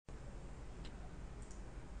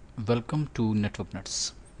Welcome to Network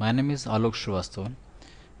Nuts. My name is Alok Srivastava,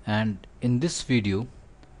 and in this video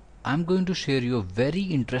I'm going to share you a very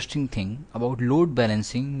interesting thing about load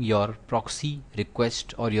balancing your proxy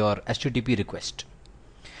request or your HTTP request.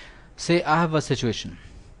 Say I have a situation.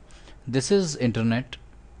 This is internet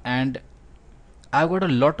and I've got a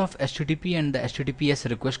lot of HTTP and the HTTPS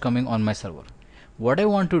request coming on my server. What I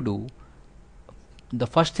want to do, the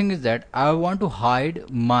first thing is that I want to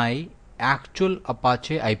hide my actual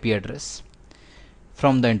Apache IP address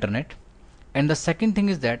from the internet, and the second thing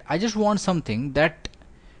is that I just want something that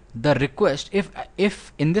the request,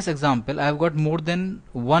 if in this example I've got more than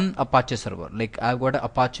one Apache server, like I've got an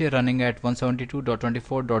Apache running at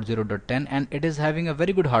 172.24.0.10 and it is having a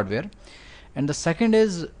very good hardware, and the second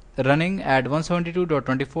is running at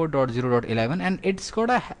 172.24.0.11 and it's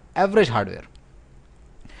got a average hardware.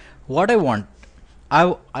 What I want,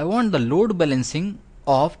 I want the load balancing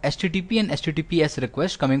of HTTP and HTTPS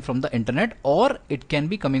request coming from the internet, or it can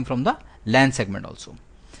be coming from the LAN segment also.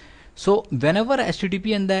 So whenever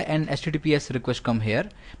HTTP and HTTPS request come here,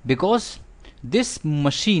 because this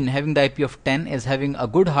machine having the IP of 10 is having a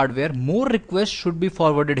good hardware, more requests should be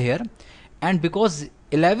forwarded here, and because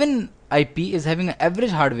 11 IP is having an average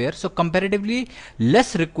hardware, so comparatively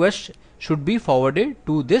less requests should be forwarded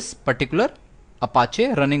to this particular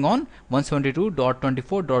Apache running on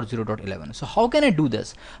 172.24.0.11. So how can I do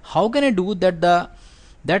this? How can I do that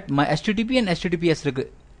that my HTTP and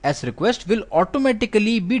HTTPS request will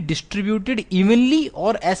automatically be distributed evenly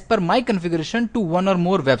or as per my configuration to one or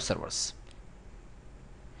more web servers?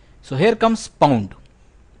 So here comes Pound.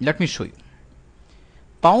 Let me show you.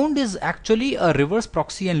 Pound is actually a reverse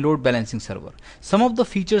proxy and load balancing server. Some of the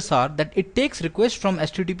features are that it takes requests from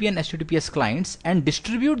HTTP and HTTPS clients and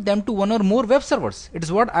distribute them to one or more web servers. It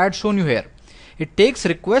is what I had shown you here. It takes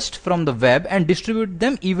requests from the web and distribute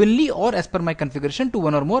them evenly or as per my configuration to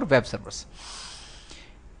one or more web servers.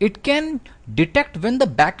 It can detect when the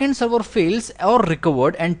backend server fails or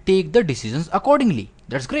recovered and take the decisions accordingly.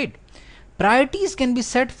 That's great. Priorities can be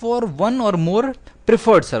set for one or more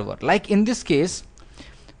preferred server. Like in this case,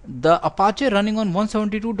 the Apache running on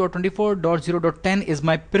 172.24.0.10 is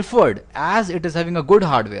my preferred as it is having a good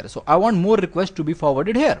hardware. So I want more requests to be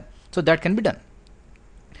forwarded here. So that can be done.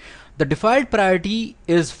 The default priority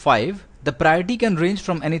is 5. The priority can range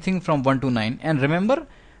from anything from 1 to 9. And remember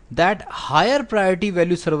that higher priority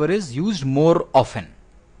value server is used more often.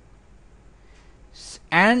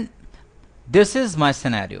 And this is my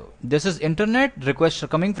scenario. This is internet requests are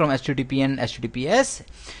coming from HTTP and HTTPS.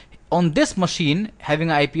 On this machine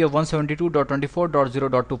having an IP of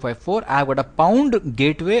 172.24.0.254, I have got a Pound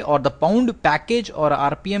gateway or the Pound package or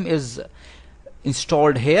RPM is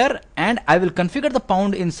installed here, and I will configure the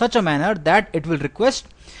Pound in such a manner that it will request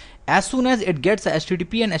as soon as it gets a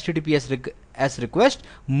HTTP and HTTPS request,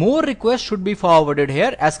 more requests should be forwarded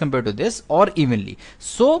here as compared to this or evenly.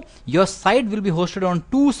 So your site will be hosted on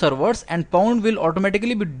 2 servers and Pound will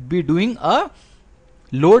automatically be doing a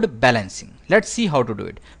load balancing. Let's see how to do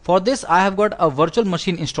it. For this I have got a virtual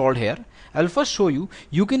machine installed here. I will first show you.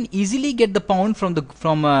 You can easily get the Pound from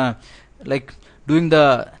like doing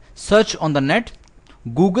the search on the net,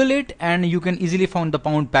 Google it, and you can easily find the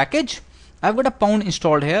Pound package. I've got a Pound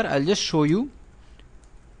installed here. I'll just show you.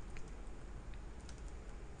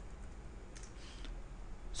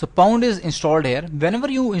 So Pound is installed here.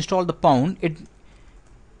 Whenever you install the Pound, it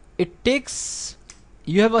takes,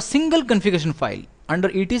 you have a single configuration file. Under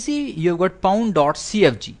etc you've got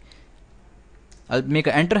pound.cfg. I'll make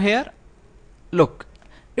an enter here. Look,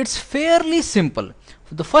 it's fairly simple.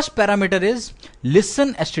 The first parameter is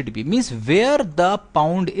listen HTTP, means where the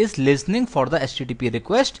Pound is listening for the HTTP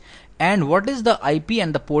request, and what is the IP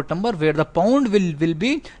and the port number where the Pound will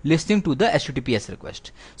be listening to the HTTPS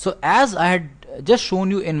request. So as I had just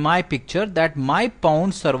shown you in my picture, that my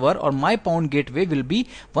Pound server or my Pound gateway will be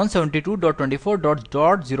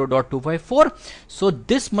 172.24.0.254. so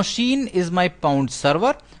this machine is my Pound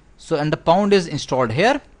server. So and the Pound is installed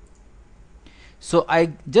here. So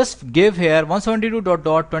I just gave here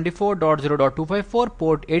 172.24.0.254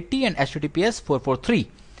 port 80 and HTTPS 443.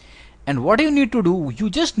 And what you need to do, you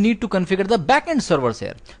just need to configure the backend servers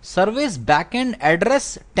here. Service backend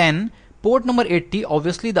address 10, port number 80.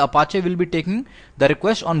 Obviously the Apache will be taking the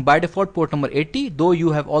request on by default port number 80, though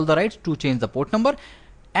you have all the rights to change the port number.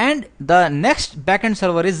 And the next backend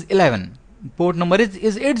server is 11. Port number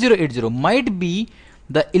is 8080. Might be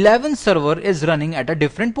the 11th server is running at a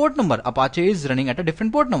different port number. Apache is running at a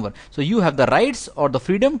different port number. So you have the rights or the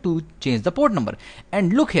freedom to change the port number.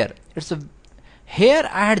 And look here, here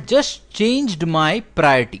I had just changed my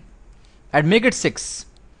priority. I'd make it 6.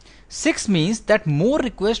 6 means that more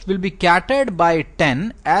requests will be catered by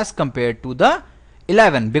 10 as compared to the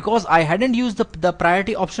 11, because I hadn't used the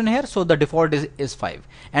priority option here, so the default is 5.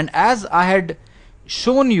 And as I had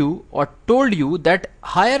shown you or told you that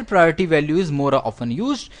higher priority value is more often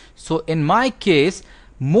used, so in my case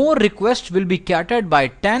more requests will be catered by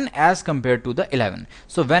 10 as compared to the 11.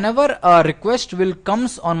 So whenever a request will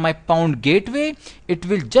comes on my pound gateway, it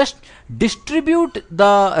will just distribute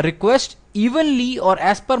the request evenly or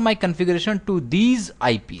as per my configuration to these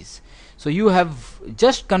IPs. So you have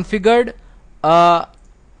just configured a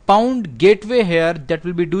pound gateway here that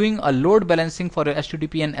will be doing a load balancing for your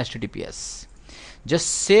HTTP and HTTPS. Just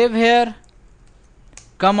save here,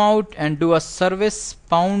 come out and do a service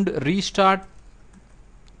pound restart.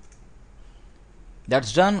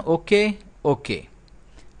 That's done. Okay,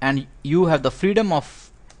 and you have the freedom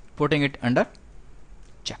of putting it under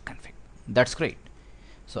check config. That's great.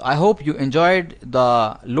 So I hope you enjoyed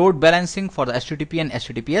the load balancing for the HTTP and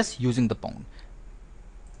HTTPS using the pound.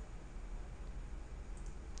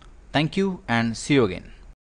 Thank you and see you again.